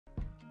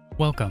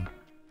Welcome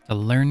to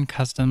Learn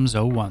Customs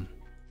 01.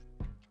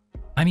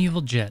 I'm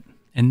Evil Jet,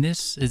 and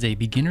this is a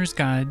beginner's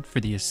guide for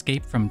the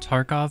Escape from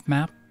Tarkov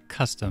map,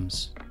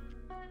 Customs.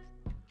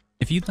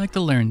 If you'd like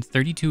to learn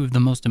 32 of the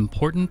most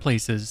important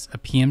places a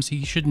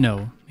PMC should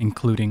know,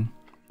 including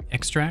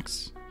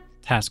extracts,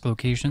 task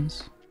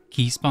locations,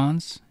 key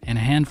spawns, and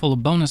a handful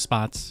of bonus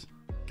spots,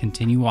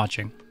 continue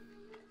watching.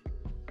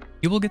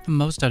 You will get the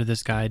most out of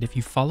this guide if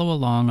you follow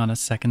along on a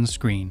second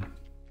screen.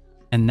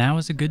 And now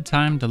is a good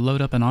time to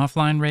load up an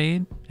offline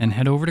raid and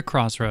head over to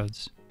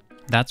Crossroads.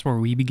 That's where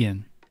we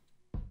begin.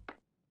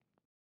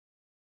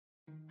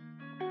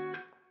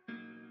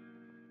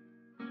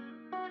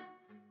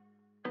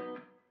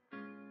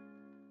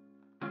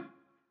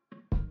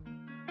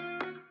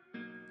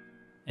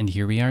 And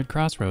here we are at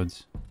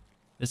Crossroads.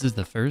 This is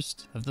the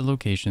first of the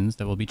locations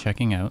that we'll be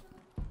checking out.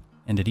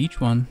 And at each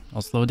one,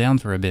 I'll slow down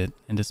for a bit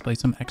and display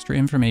some extra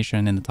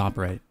information in the top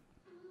right.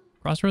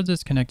 Crossroads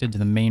is connected to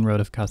the main road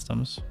of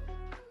Customs.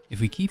 If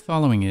we keep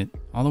following it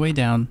all the way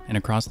down and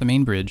across the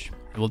main bridge,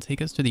 it will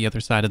take us to the other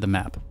side of the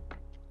map.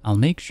 I'll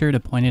make sure to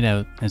point it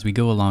out as we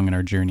go along in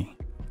our journey.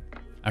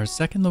 Our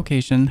second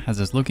location has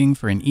us looking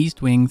for an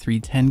East Wing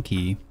 310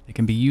 key that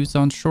can be used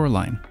on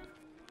Shoreline.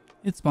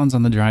 It spawns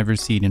on the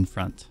driver's seat in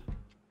front.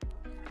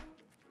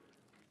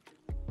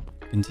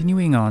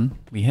 Continuing on,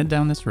 we head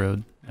down this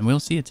road and we'll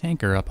see a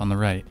tanker up on the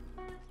right.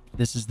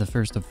 This is the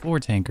first of 4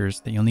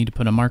 tankers that you'll need to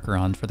put a marker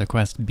on for the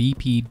quest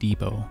BP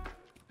Depot.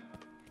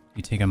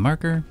 You take a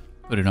marker,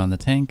 put it on the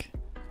tank,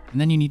 and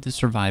then you need to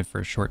survive for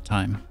a short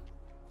time.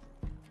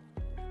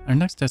 Our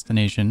next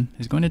destination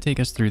is going to take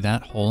us through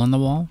that hole in the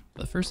wall,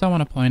 but first I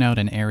want to point out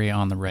an area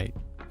on the right.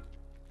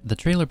 The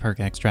trailer park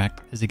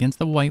extract is against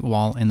the white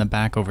wall in the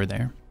back over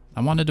there.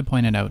 I wanted to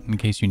point it out in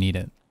case you need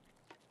it.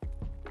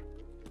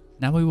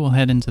 Now we will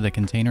head into the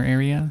container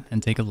area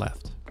and take a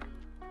left.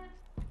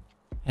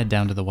 Head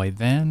down to the white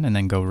van and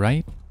then go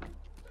right.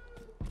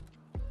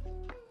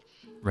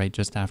 Right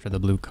just after the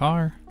blue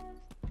car.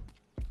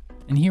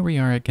 And here we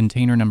are at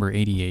container number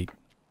 88.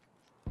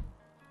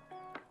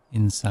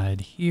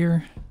 Inside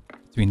here,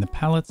 between the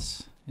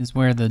pallets, is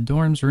where the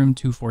dorms room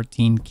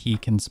 214 key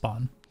can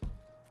spawn.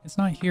 It's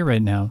not here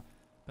right now,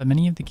 but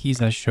many of the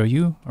keys I show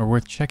you are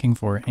worth checking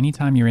for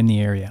anytime you're in the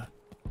area.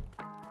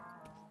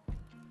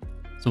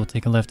 So we'll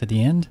take a left at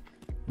the end.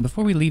 And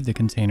before we leave the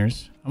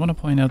containers, I want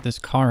to point out this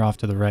car off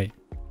to the right.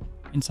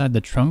 Inside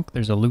the trunk,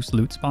 there's a loose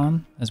loot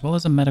spawn, as well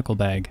as a medical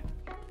bag.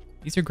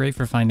 These are great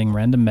for finding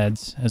random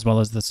meds, as well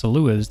as the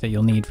saluas that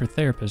you'll need for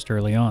therapist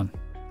early on.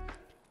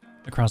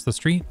 Across the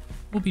street,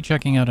 we'll be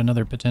checking out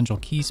another potential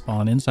key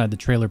spawn inside the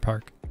trailer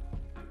park.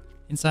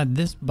 Inside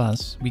this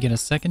bus, we get a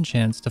second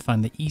chance to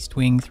find the East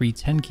Wing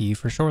 310 key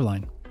for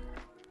Shoreline.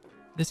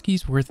 This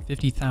key's worth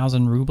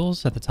 50,000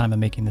 rubles at the time of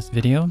making this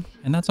video,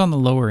 and that's on the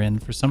lower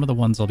end for some of the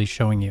ones I'll be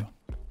showing you.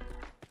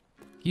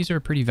 Keys are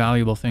a pretty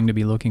valuable thing to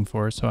be looking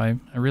for, so I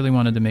really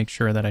wanted to make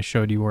sure that I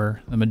showed you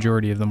where the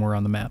majority of them were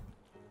on the map.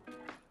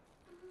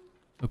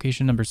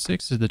 Location number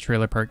 6 is the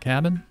trailer park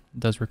cabin.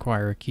 It does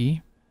require a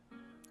key.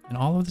 And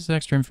all of this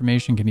extra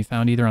information can be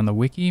found either on the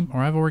wiki or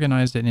I've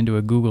organized it into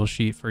a Google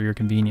sheet for your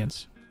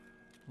convenience.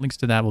 Links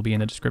to that will be in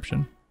the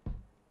description.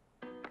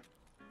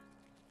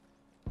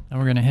 Now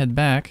we're going to head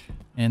back,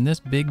 and this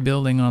big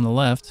building on the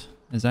left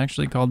is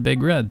actually called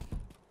Big Red.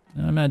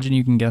 Now, I imagine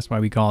you can guess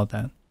why we call it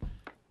that.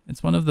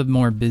 It's one of the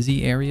more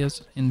busy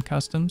areas in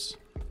Customs,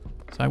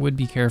 so I would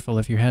be careful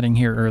if you're heading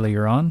here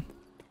earlier on.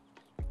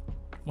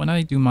 When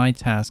I do my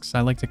tasks, I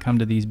like to come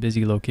to these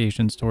busy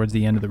locations towards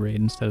the end of the raid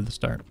instead of the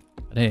start.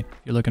 But hey, if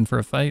you're looking for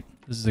a fight,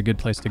 this is a good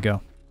place to go.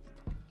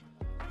 So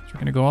we're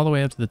going to go all the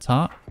way up to the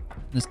top.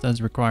 This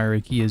does require a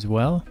key as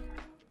well.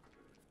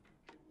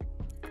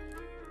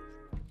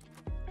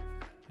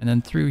 And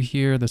then through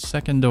here, the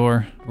second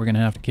door, we're going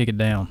to have to kick it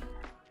down.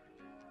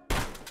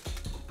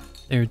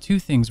 There are 2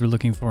 things we're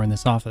looking for in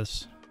this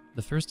office.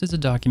 The first is a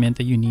document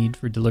that you need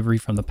for delivery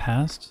from the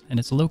past, and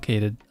it's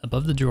located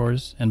above the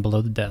drawers and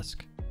below the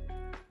desk.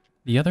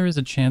 The other is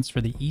a chance for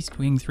the East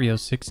Wing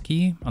 306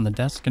 key on the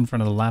desk in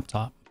front of the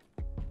laptop.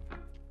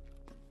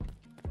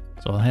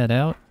 So I'll head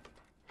out,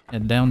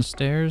 head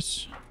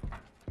downstairs,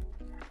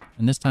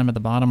 and this time at the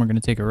bottom we're going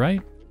to take a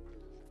right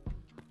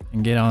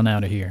and get on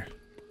out of here.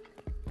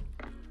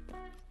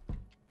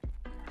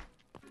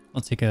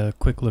 I'll take a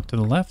quick look to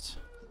the left.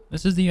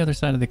 This is the other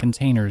side of the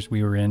containers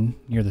we were in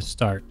near the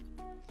start.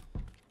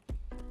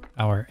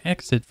 Our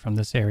exit from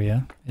this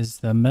area is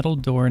the metal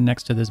door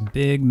next to this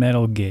big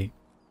metal gate.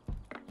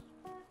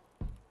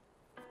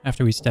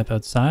 After we step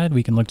outside,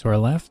 we can look to our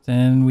left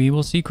and we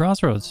will see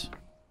Crossroads.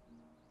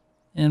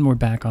 And we're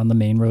back on the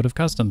main road of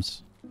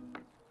Customs.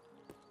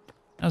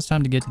 Now it's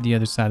time to get to the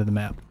other side of the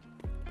map.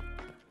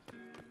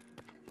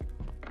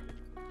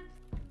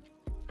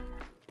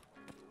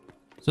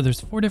 So there's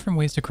 4 different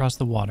ways to cross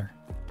the water.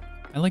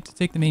 I like to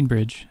take the main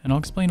bridge, and I'll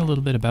explain a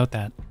little bit about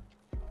that.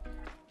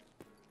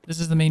 This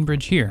is the main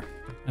bridge here,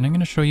 and I'm going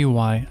to show you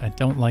why I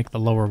don't like the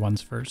lower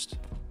ones first.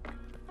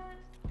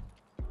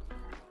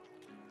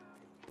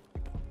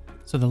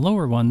 So the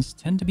lower ones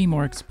tend to be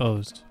more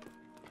exposed.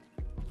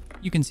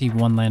 You can see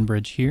one land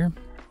bridge here,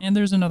 and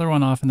there's another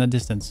one off in the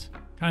distance.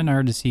 Kinda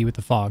hard to see with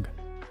the fog.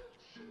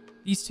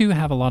 These two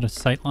have a lot of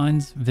sight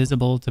lines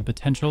visible to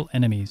potential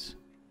enemies.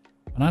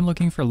 When I'm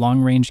looking for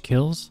long-range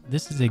kills,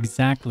 this is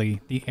exactly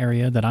the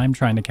area that I'm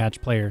trying to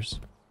catch players.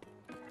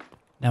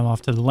 Now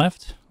off to the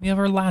left, we have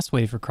our last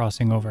way for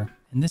crossing over,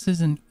 and this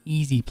is an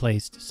easy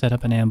place to set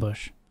up an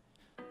ambush.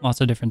 Lots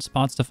of different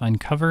spots to find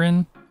cover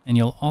in, and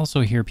you'll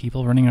also hear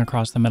people running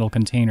across the metal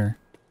container.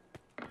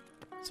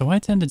 So I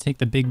tend to take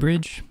the big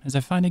bridge, as I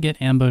find to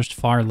get ambushed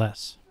far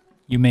less.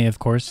 You may of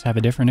course have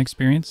a different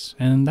experience,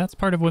 and that's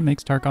part of what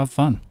makes Tarkov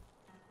fun.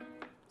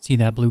 See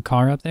that blue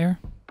car up there?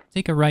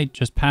 Take a right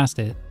just past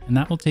it, and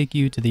that will take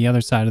you to the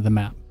other side of the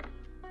map.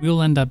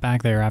 We'll end up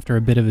back there after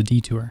a bit of a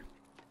detour.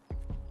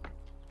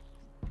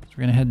 So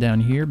we're gonna head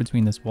down here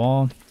between this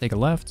wall, take a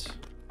left,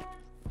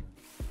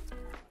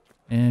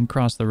 and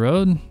cross the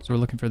road. So we're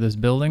looking for this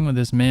building with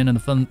this man and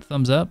the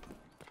thumbs up.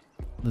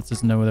 Lets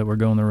us know that we're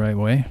going the right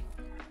way.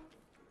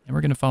 And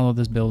we're gonna follow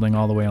this building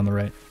all the way on the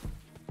right.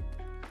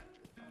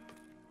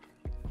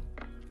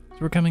 So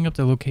we're coming up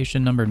to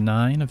location number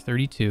 9 of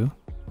 32.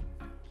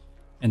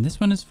 And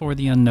this one is for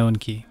the unknown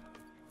key.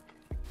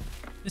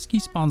 This key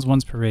spawns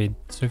once per raid,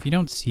 so if you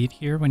don't see it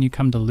here when you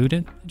come to loot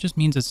it, it just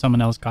means that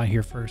someone else got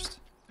here first.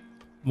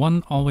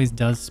 One always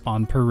does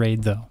spawn per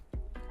raid though.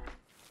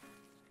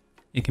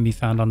 It can be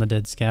found on the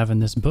dead scav in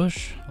this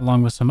bush,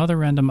 along with some other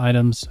random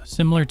items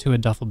similar to a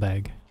duffel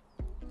bag.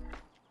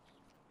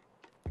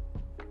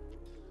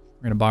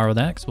 We're going to borrow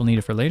that because we'll need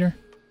it for later.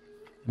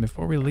 And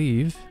before we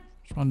leave,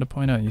 just wanted to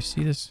point out, you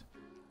see this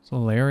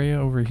little area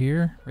over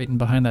here, right in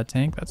behind that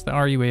tank? That's the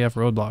RUAF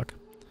roadblock.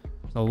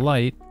 There's a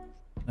light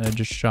that I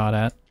just shot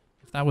at.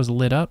 If that was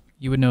lit up,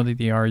 you would know that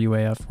the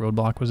RUAF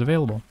roadblock was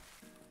available.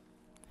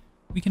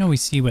 We can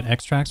always see what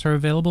extracts are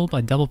available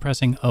by double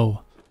pressing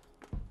O.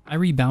 I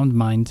rebound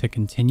mine to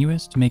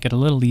continuous to make it a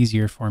little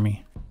easier for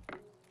me.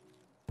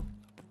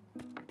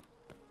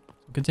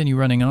 We'll continue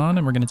running on,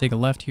 and we're going to take a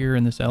left here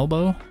in this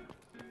elbow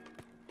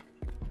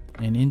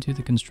and into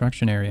the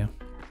construction area.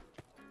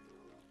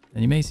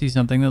 And you may see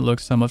something that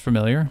looks somewhat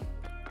familiar.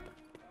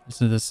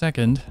 This is the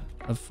second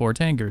of 4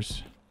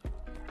 tankers.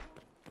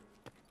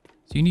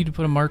 So you need to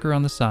put a marker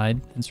on the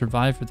side and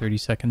survive for 30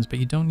 seconds, but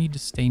you don't need to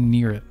stay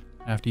near it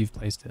after you've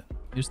placed it.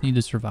 You just need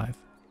to survive.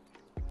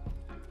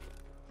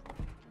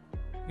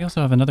 We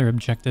also have another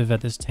objective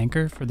at this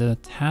tanker for the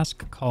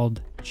task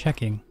called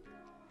checking.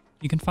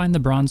 You can find the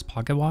bronze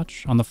pocket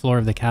watch on the floor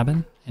of the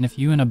cabin, and if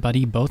you and a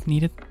buddy both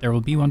need it, there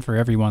will be one for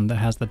everyone that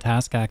has the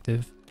task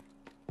active.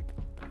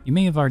 You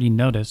may have already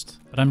noticed,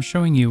 but I'm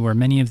showing you where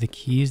many of the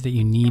keys that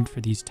you need for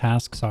these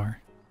tasks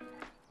are.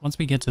 Once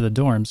we get to the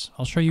dorms,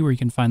 I'll show you where you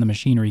can find the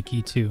machinery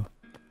key too.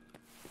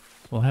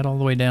 We'll head all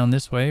the way down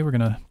this way. We're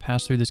going to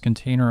pass through this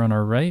container on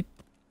our right,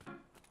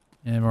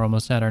 and we're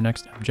almost at our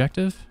next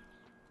objective.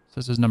 So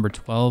this is number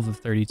 12 of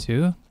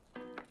 32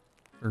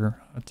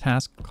 for a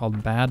task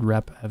called Bad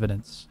Rep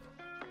Evidence.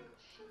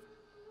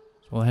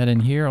 So we'll head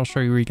in here. I'll show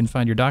you where you can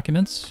find your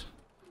documents.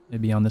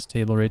 Maybe on this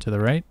table right to the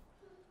right.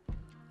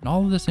 And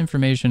all of this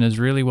information is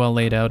really well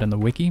laid out in the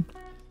wiki.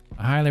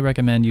 I highly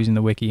recommend using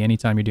the wiki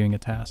anytime you're doing a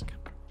task.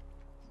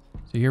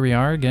 So here we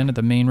are again at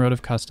the main road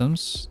of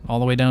customs. All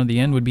the way down to the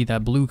end would be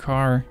that blue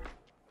car.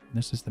 And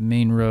this is the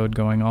main road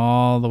going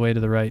all the way to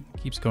the right.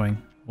 It keeps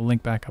going. We'll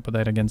link back up with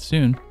that again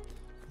soon.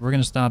 We're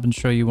going to stop and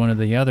show you one of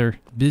the other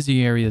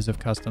busy areas of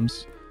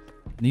customs.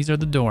 And these are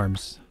the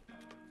dorms.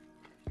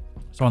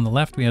 So on the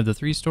left we have the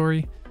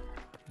 3-story.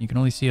 You can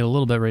only see it a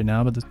little bit right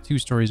now, but the 2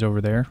 stories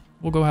over there.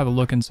 We'll go have a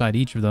look inside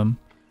each of them.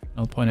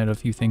 I'll point out a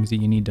few things that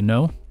you need to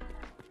know.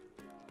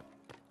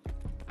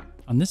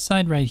 On this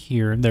side right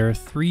here, there are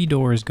 3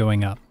 doors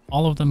going up.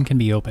 All of them can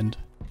be opened.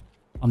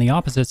 On the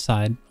opposite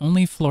side,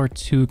 only floor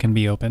 2 can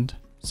be opened.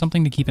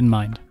 Something to keep in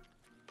mind.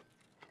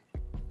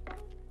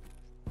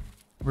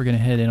 We're going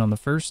to head in on the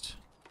first.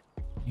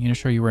 I'm going to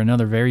show you where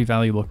another very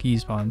valuable key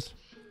spawns.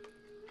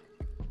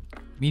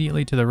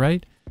 Immediately to the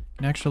right, you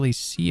can actually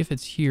see if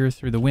it's here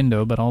through the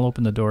window, but I'll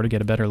open the door to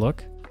get a better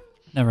look.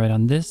 Now right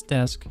on this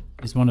desk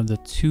is one of the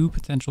 2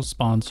 potential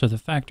spawns to the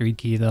factory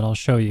key that I'll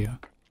show you.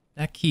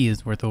 That key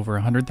is worth over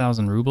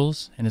 100,000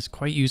 rubles and is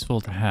quite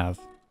useful to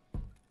have.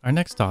 Our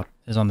next stop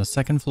is on the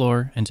 2nd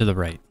floor and to the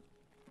right.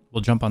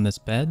 We'll jump on this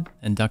bed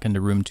and duck into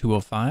room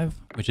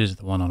 205, which is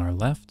the one on our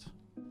left.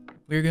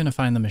 We're going to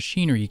find the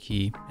machinery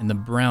key in the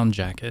brown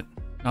jacket,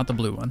 not the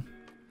blue one.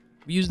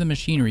 We use the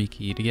machinery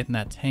key to get in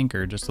that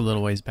tanker just a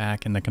little ways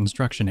back in the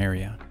construction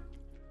area.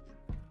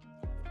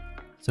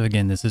 So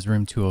again, this is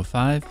room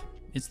 205.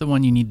 It's the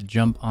one you need to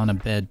jump on a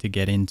bed to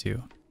get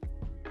into.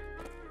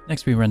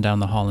 Next we run down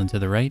the hall and to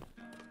the right.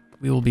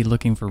 We will be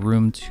looking for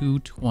room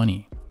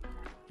 220.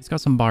 It's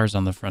got some bars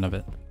on the front of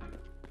it.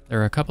 There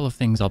are a couple of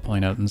things I'll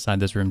point out inside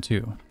this room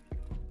too.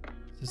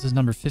 This is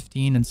number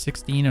 15 and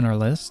 16 in our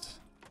list.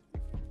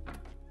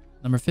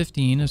 Number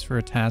 15 is for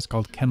a task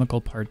called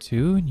Chemical Part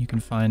 2, and you can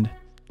find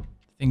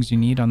things you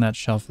need on that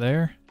shelf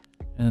there.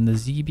 And the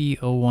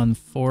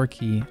ZB014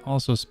 key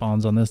also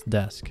spawns on this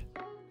desk.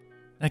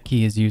 That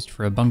key is used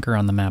for a bunker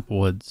on the map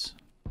Woods.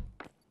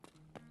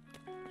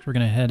 we're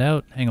going to head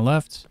out, hang a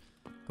left,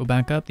 go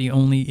back up the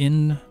only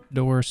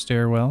indoor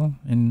stairwell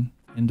in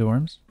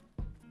dorms.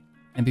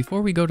 And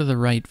before we go to the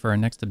right for our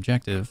next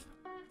objective,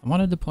 I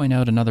wanted to point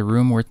out another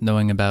room worth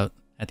knowing about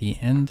at the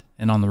end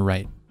and on the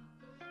right.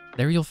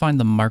 There you'll find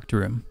the marked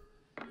room.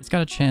 It's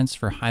got a chance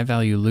for high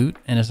value loot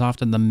and is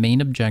often the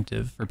main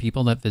objective for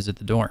people that visit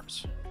the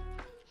dorms.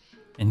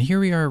 And here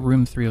we are at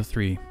room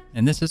 303,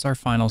 and this is our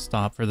final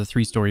stop for the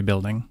 3-story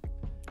building.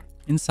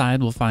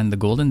 Inside we'll find the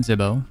golden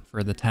Zibbo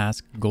for the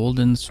task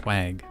Golden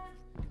Swag.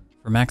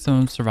 For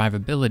maximum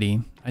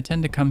survivability, I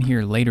tend to come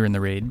here later in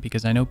the raid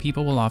because I know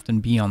people will often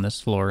be on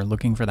this floor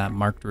looking for that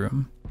marked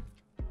room.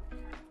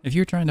 If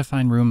you're trying to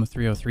find room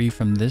 303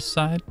 from this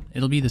side,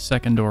 it'll be the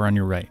second door on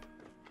your right.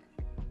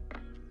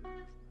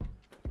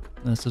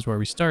 This is where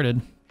we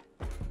started.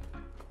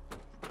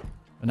 But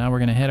now we're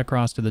going to head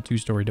across to the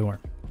 2-story door.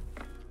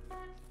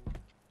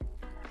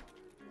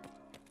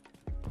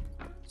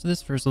 So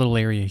this first little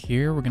area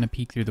here, we're going to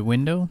peek through the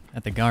window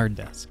at the guard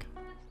desk.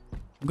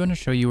 I'm going to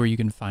show you where you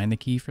can find the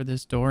key for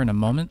this door in a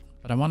moment,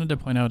 but I wanted to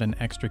point out an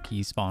extra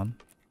key spawn.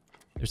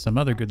 There's some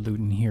other good loot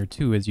in here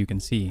too, as you can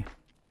see.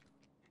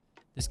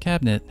 This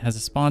cabinet has a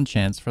spawn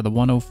chance for the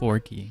 104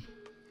 key.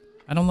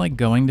 I don't like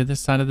going to this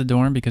side of the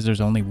dorm because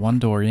there's only one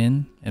door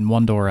in and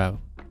one door out.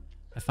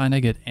 I find I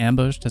get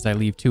ambushed as I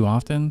leave too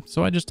often,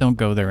 so I just don't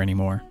go there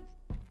anymore.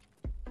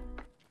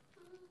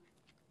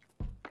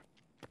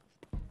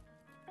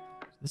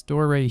 This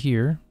door right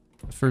here,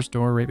 the first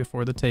door right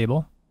before the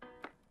table.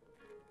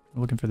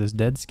 I'm looking for this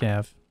dead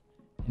scav.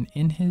 And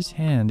in his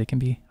hand, it can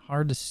be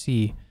hard to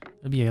see.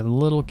 There'll be a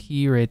little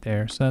key right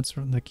there. So that's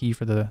the key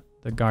for the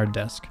guard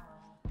desk.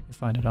 You'll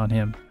find it on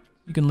him.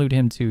 You can loot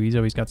him too. He's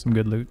always got some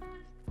good loot.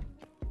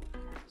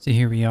 So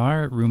here we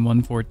are at room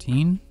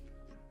 114.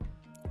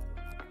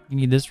 You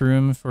need this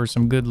room for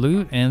some good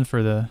loot and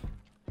for the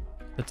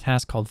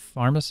task called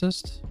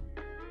Pharmacist.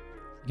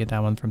 You get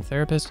that one from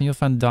Therapist, and you'll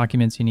find the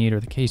documents you need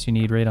or the case you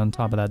need right on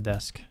top of that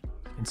desk.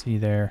 You can see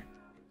there,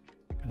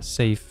 got a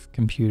safe,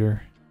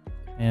 computer,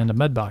 and a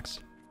med box.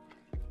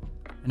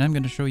 And I'm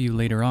going to show you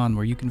later on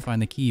where you can find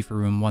the key for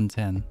room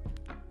 110.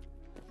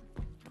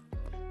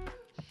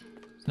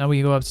 So now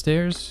we go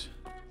upstairs,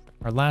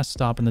 our last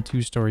stop in the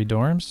 2-story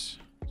dorms.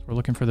 So we're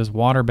looking for this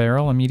water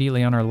barrel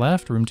immediately on our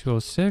left, room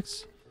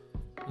 206.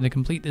 And to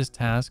complete this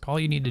task, all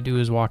you need to do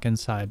is walk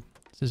inside.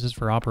 This is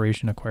for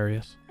Operation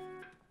Aquarius.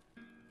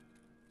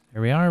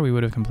 Here we are, we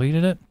would have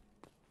completed it.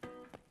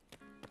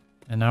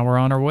 And now we're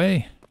on our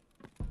way.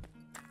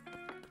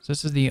 So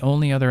this is the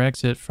only other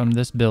exit from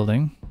this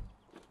building.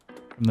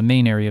 From the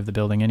main area of the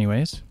building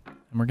anyways.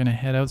 And we're going to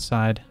head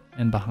outside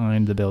and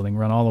behind the building,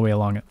 run all the way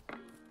along it.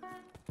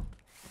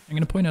 I'm going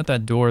to point out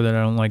that door that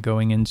I don't like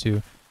going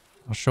into.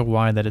 I'll show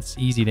why that it's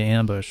easy to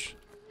ambush.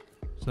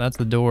 So that's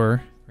the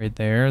door right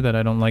there that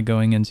I don't like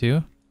going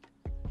into.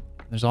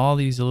 There's all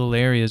these little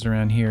areas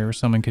around here where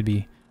someone could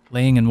be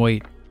laying in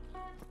wait.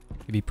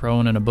 Could be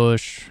prone in a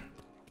bush.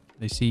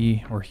 They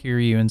see or hear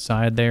you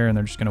inside there and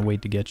they're just going to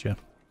wait to get you.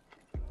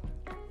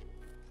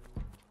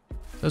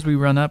 So as we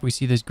run up, we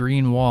see this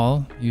green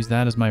wall. Use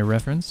that as my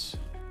reference.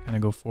 Kind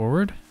of go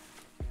forward.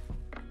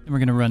 And we're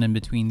going to run in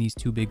between these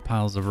two big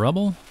piles of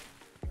rubble.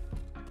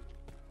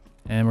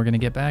 And we're going to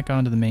get back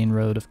onto the main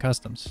road of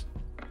customs.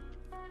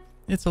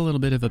 It's a little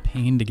bit of a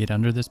pain to get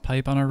under this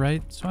pipe on our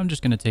right, so I'm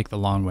just going to take the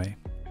long way.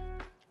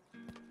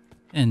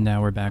 And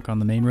now we're back on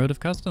the main road of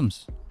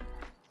customs.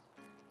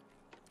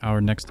 Our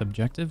next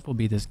objective will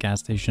be this gas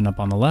station up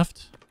on the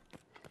left.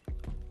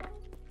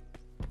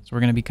 So we're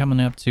going to be coming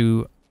up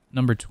to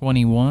number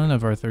 21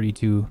 of our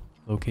 32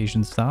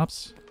 location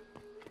stops.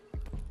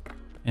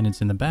 And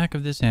it's in the back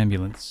of this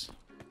ambulance.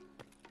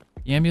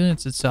 The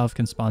ambulance itself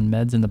can spawn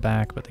meds in the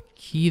back, but the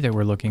key that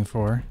we're looking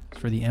for is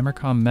for the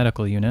Emercom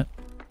medical unit.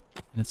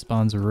 And it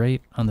spawns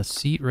right on the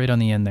seat, right on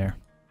the end there.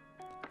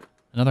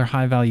 Another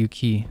high value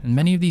key. And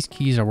many of these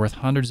keys are worth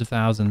hundreds of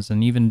thousands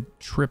and even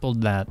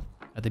tripled that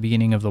at the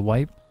beginning of the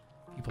wipe.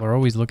 People are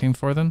always looking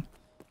for them.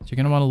 So you're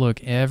going to want to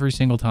look every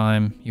single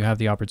time you have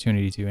the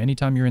opportunity to.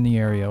 Anytime you're in the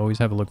area, always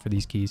have a look for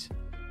these keys.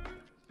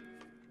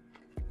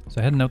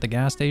 So heading out the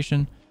gas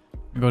station,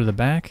 we go to the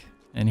back,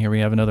 and here we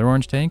have another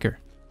orange tanker.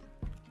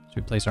 So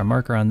we place our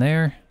marker on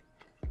there.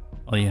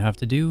 All you have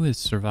to do is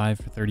survive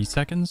for 30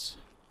 seconds.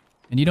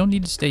 And you don't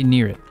need to stay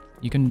near it.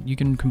 You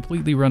can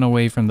completely run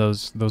away from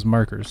those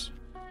markers.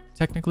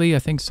 Technically, I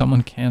think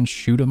someone can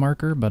shoot a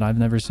marker, but I've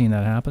never seen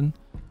that happen.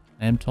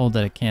 I am told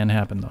that it can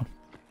happen though.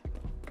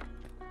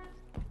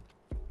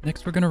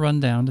 Next, we're going to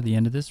run down to the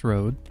end of this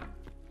road.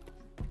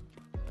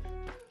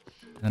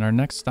 And our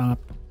next stop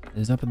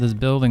is up at this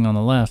building on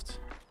the left.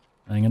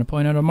 I'm going to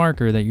point out a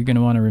marker that you're going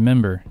to want to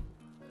remember.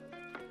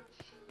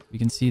 You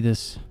can see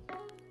this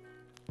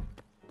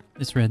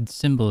red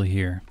symbol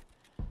here.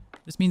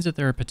 This means that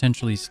there are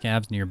potentially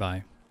scavs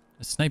nearby.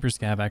 A sniper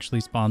scav actually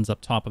spawns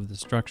up top of the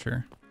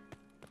structure.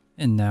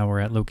 And now we're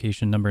at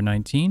location number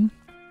 19.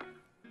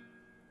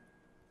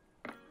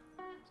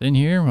 In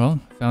here,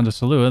 well, found a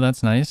Salua,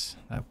 that's nice.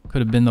 That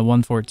could have been the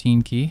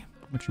 114 key,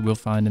 which you will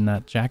find in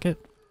that jacket.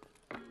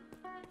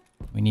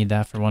 We need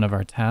that for one of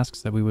our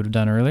tasks that we would have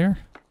done earlier.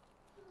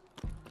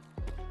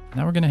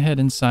 Now we're going to head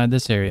inside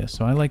this area.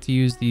 So I like to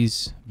use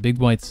these big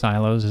white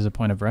silos as a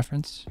point of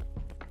reference.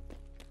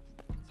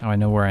 That's how I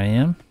know where I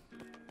am.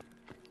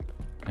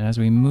 And as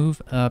we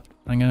move up,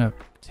 I'm going to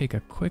take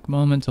a quick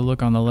moment to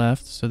look on the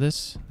left. So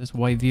this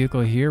white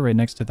vehicle here, right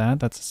next to that,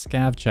 that's a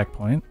scav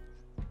checkpoint.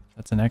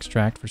 That's an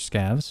extract for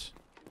scavs.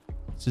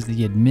 This is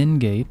the admin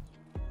gate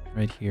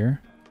right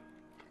here.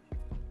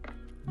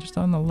 Just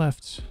on the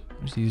left,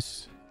 there's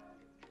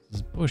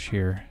this bush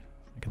here.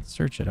 I can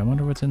search it. I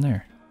wonder what's in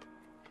there.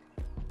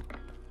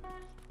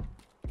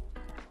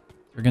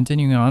 We're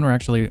continuing on. We're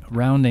actually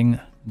rounding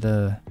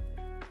the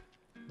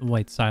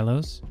white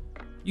silos.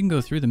 You can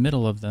go through the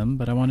middle of them,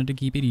 but I wanted to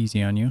keep it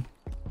easy on you.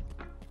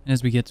 And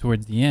as we get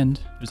towards the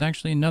end, there's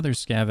actually another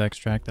scav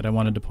extract that I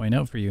wanted to point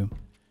out for you.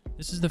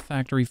 This is the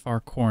factory far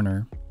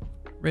corner,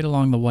 right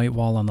along the white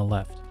wall on the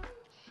left.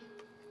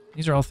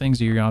 These are all things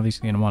that you're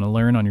obviously going to want to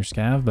learn on your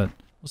scav, but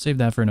we'll save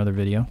that for another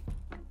video.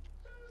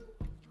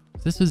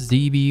 This is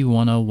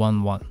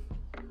ZB1011.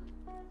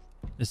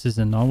 This is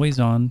an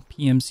always-on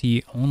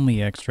PMC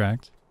only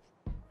extract.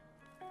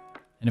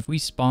 And if we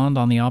spawned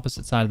on the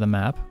opposite side of the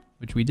map,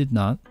 which we did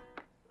not,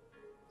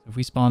 so if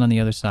we spawn on the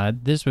other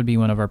side, this would be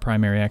one of our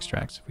primary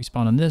extracts. If we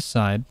spawn on this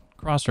side,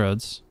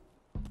 Crossroads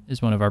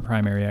is one of our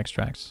primary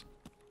extracts.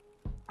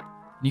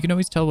 And you can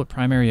always tell what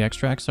primary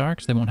extracts are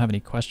because they won't have any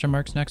question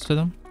marks next to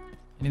them.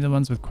 Any of the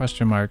ones with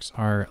question marks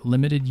are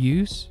limited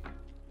use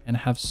and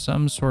have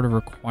some sort of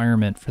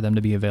requirement for them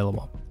to be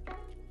available.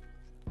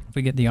 If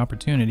we get the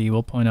opportunity,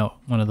 we'll point out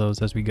one of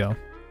those as we go.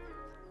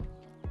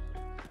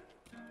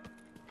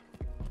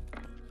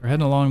 We're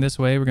heading along this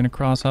way. We're going to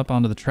cross up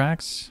onto the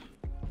tracks.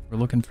 We're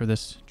looking for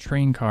this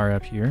train car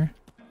up here.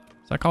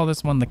 So I call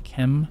this one the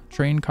Chem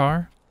train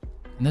car.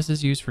 And this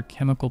is used for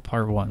chemical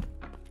part 1.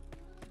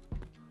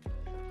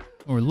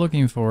 What we're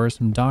looking for are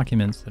some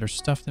documents that are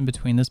stuffed in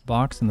between this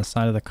box and the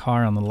side of the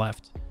car on the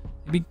left.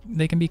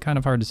 They can be kind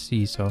of hard to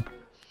see, so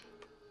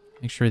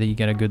make sure that you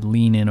get a good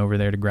lean in over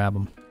there to grab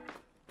them.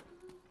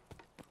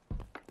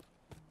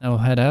 Now we'll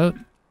head out.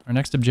 Our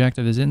next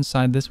objective is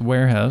inside this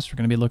warehouse. We're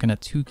going to be looking at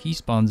 2 key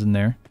spawns in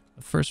there.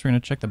 But first we're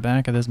going to check the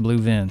back of this blue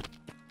van.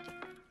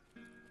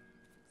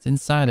 It's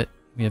inside it.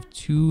 We have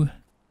 2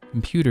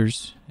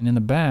 computers, and in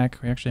the back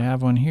we actually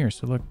have one here.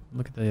 So look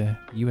at the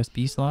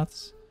USB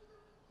slots.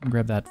 And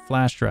grab that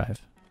flash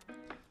drive.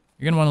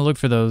 You're going to want to look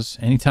for those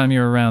anytime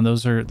you're around.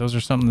 Those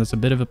are something that's a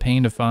bit of a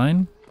pain to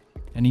find,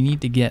 and you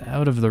need to get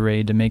out of the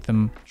raid to make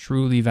them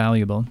truly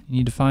valuable. You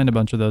need to find a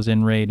bunch of those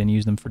in raid and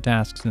use them for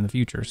tasks in the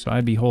future, so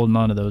I'd be holding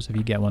on to those if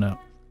you get one out.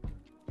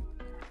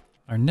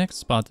 Our next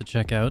spot to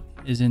check out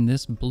is in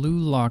this blue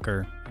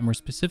locker, and we're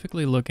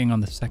specifically looking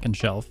on the second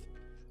shelf.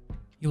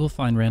 You will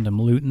find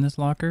random loot in this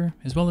locker,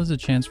 as well as a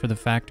chance for the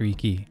factory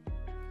key.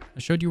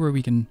 I showed you where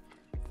we can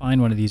find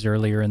one of these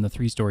earlier in the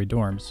 3-story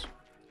dorms.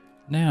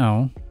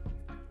 Now,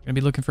 we're going to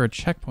be looking for a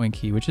checkpoint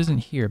key, which isn't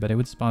here, but it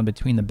would spawn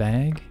between the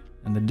bag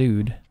and the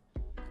dude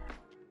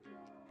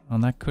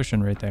on that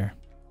cushion right there.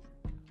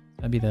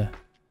 That'd be the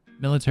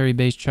military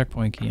base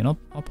checkpoint key, and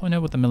I'll point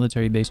out what the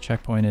military base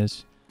checkpoint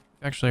is.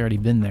 I've actually already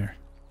been there.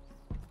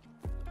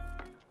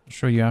 I'll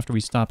show you after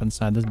we stop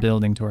inside this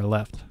building to our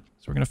left.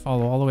 So we're going to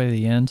follow all the way to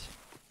the end.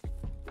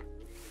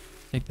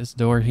 Take this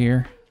door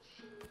here.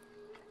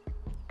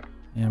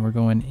 And we're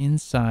going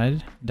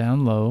inside,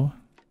 down low,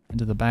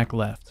 into the back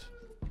left.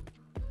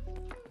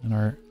 And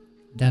our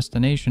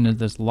destination is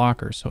this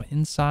locker. So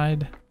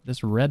inside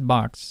this red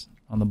box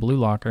on the blue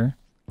locker,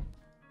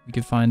 we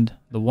could find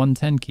the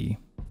 110 key.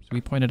 So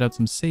we pointed out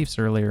some safes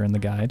earlier in the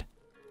guide.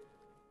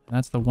 And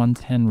that's the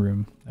 110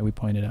 room that we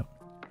pointed out.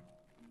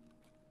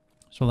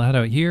 So we'll head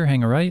out here,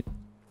 hang a right.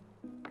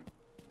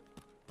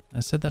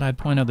 I said that I'd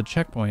point out the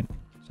checkpoint.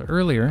 So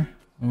earlier,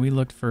 when we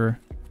looked for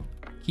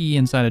key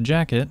inside a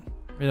jacket,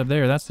 right up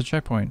there, that's the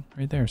checkpoint,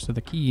 right there. So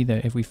the key,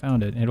 that if we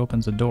found it, it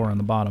opens a door on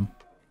the bottom.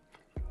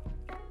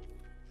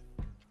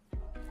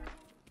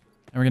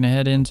 Now we're going to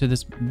head into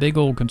this big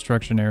old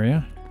construction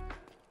area.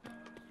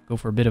 Go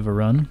for a bit of a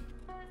run.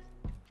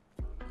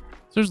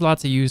 So there's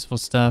lots of useful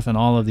stuff in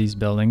all of these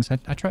buildings.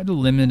 I tried to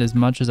limit as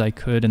much as I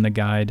could in the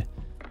guide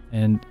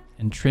and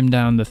trim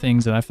down the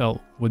things that I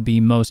felt would be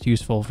most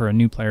useful for a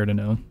new player to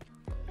know.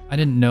 I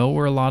didn't know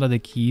where a lot of the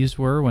keys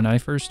were when I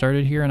first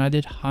started here, and I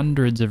did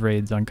hundreds of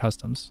raids on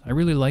customs. I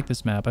really like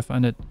this map. I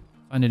find it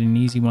an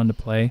easy one to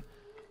play.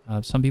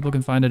 Some people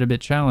can find it a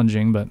bit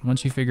challenging, but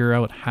once you figure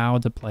out how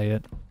to play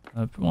it,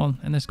 well,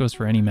 and this goes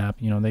for any map,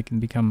 you know, they can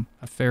become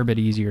a fair bit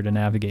easier to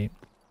navigate.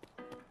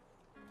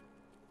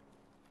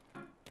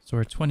 So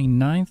our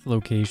 29th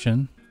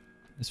location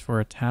is for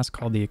a task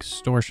called the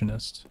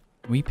Extortionist.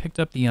 We picked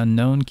up the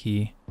unknown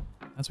key.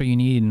 That's what you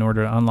need in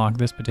order to unlock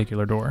this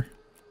particular door.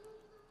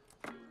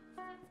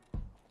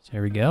 So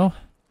here we go.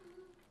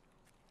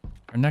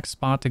 Our next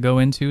spot to go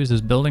into is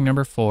this building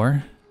number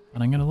 4.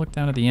 And I'm going to look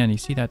down at the end. You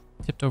see that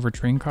tipped over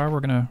train car? We're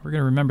gonna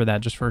remember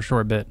that just for a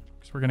short bit.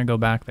 So we're going to go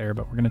back there,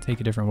 but we're going to take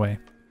a different way.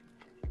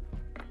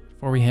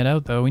 Before we head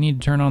out, though, we need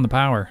to turn on the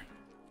power.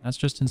 That's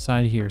just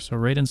inside here. So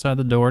right inside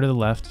the door to the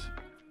left.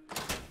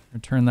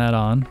 We'll turn that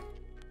on.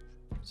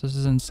 So this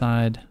is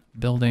inside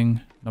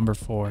building number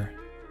 4.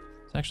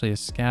 It's actually a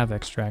scav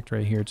extract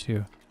right here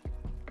too.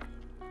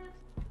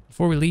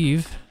 Before we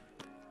leave,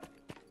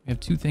 we have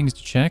 2 things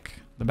to check.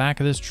 The back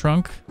of this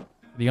trunk,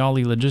 the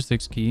Ollie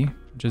logistics key,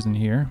 which isn't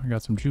here. We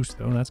got some juice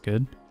though, that's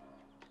good.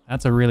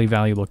 That's a really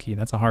valuable key.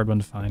 That's a hard one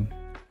to find.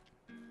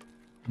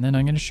 And then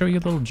I'm going to show you a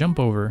little jump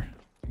over.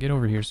 Get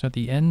over here. So at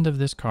the end of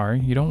this car,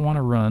 you don't want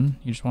to run.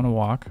 You just want to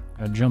walk.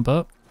 Jump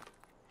up.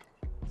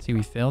 See,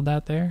 we failed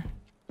that there.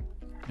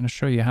 I'm going to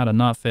show you how to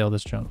not fail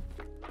this jump.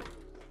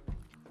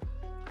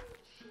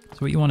 So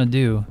what you want to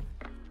do,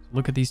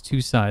 look at these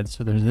 2 sides.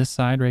 So there's this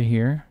side right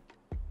here.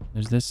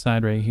 There's this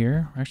side right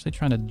here. We're actually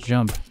trying to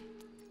jump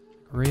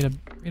right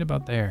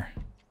about there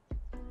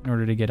in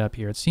order to get up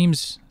here. It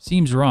seems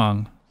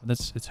wrong,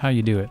 but it's how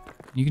you do it.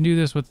 You can do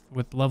this with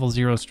level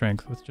 0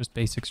 strength, with just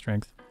basic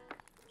strength.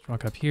 Just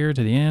walk up here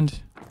to the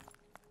end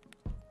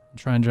and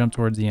try and jump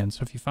towards the end.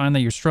 So if you find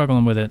that you're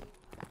struggling with it,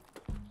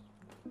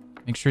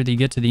 make sure that you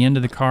get to the end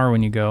of the car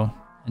when you go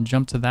and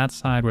jump to that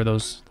side where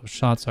those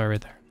shots are right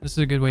there. This is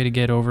a good way to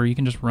get over. You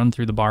can just run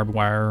through the barbed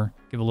wire or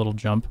give a little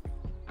jump.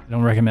 I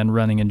don't recommend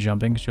running and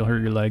jumping because you'll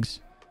hurt your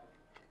legs.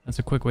 That's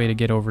a quick way to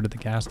get over to the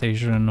gas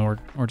station or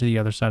to the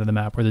other side of the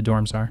map where the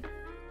dorms are.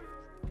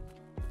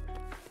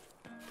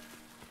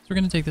 We're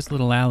going to take this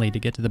little alley to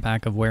get to the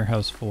back of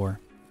Warehouse 4.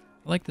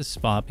 I like this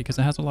spot because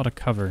it has a lot of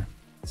cover.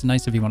 It's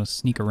nice if you want to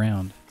sneak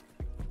around.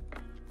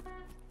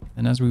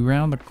 And as we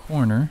round the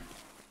corner,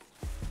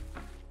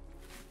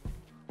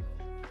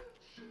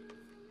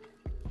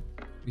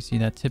 we see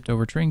that tipped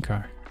over train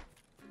car.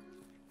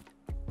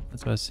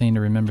 That's what I was saying,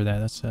 to remember that.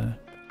 That's a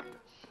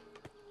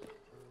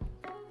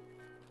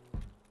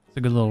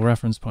good little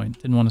reference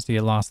point. Didn't want us to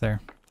get lost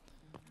there.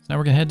 So now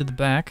we're going to head to the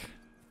back.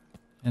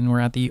 And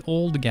we're at the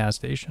old gas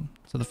station.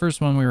 So the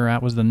first one we were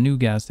at was the new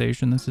gas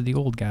station. This is the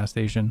old gas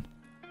station.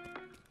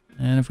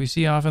 And if we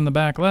see off in the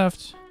back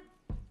left,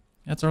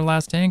 that's our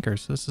last tanker.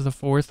 So this is the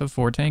 4th of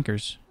 4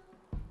 tankers.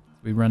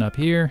 We run up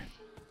here,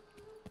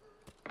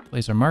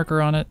 place our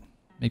marker on it,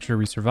 make sure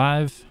we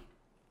survive.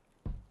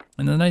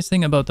 And the nice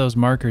thing about those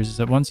markers is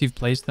that once you've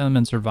placed them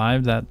and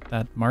survived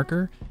that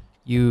marker,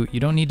 you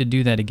don't need to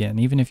do that again.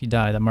 Even if you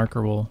die, that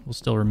marker will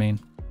still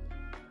remain.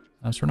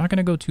 So we're not going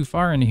to go too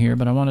far into here,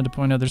 but I wanted to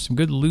point out there's some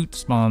good loot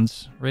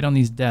spawns right on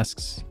these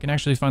desks. You can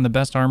actually find the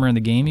best armor in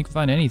the game. You can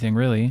find anything,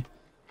 really,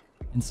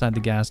 inside the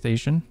gas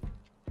station.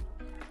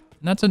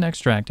 And that's an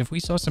extract. If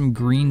we saw some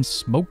green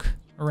smoke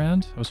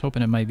around, I was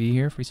hoping it might be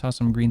here. If we saw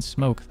some green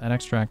smoke, that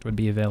extract would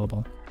be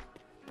available.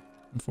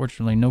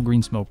 Unfortunately, no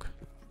green smoke.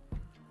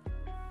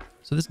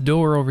 So this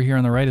door over here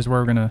on the right is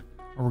where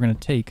we're gonna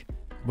take.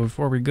 But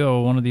before we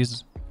go, one of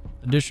these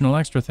additional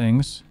extra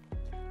things.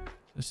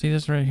 So see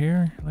this right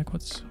here? Like,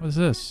 what is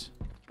this?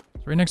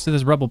 So right next to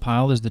this rubble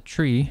pile, there's the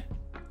tree.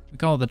 We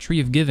call it the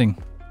Tree of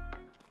Giving.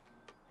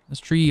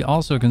 This tree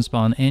also can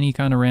spawn any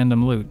kind of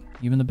random loot,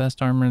 even the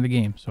best armor in the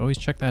game. So always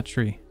check that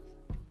tree.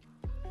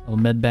 Little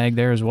med bag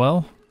there as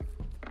well.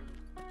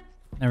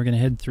 Now we're gonna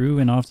head through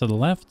and off to the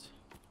left.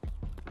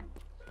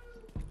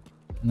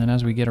 And then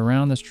as we get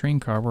around this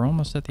train car, we're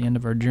almost at the end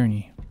of our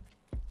journey.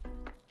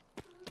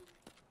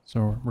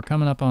 So we're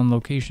coming up on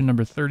location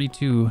number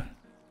 32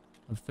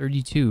 of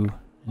 32,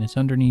 and it's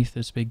underneath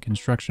this big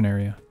construction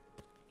area.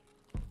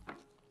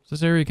 So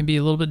this area can be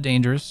a little bit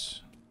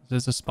dangerous.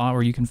 This is a spot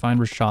where you can find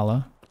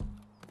Reshala.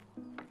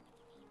 You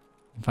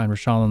can find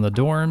Reshala in the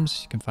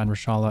dorms. You can find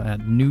Reshala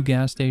at new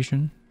gas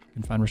station. You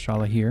can find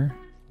Reshala here.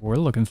 What we're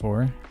looking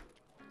for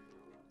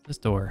this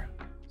door.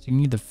 So you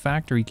need the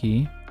factory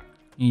key.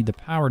 You need the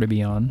power to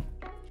be on.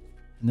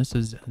 And this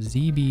is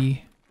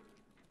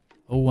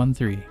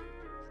ZB013.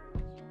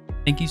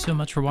 Thank you so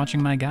much for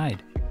watching my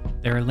guide.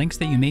 There are links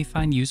that you may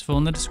find useful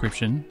in the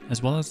description,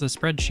 as well as the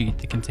spreadsheet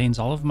that contains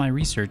all of my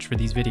research for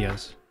these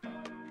videos.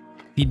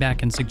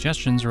 Feedback and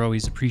suggestions are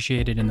always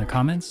appreciated in the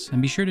comments,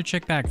 and be sure to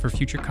check back for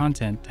future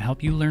content to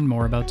help you learn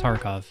more about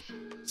Tarkov.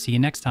 See you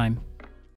next time.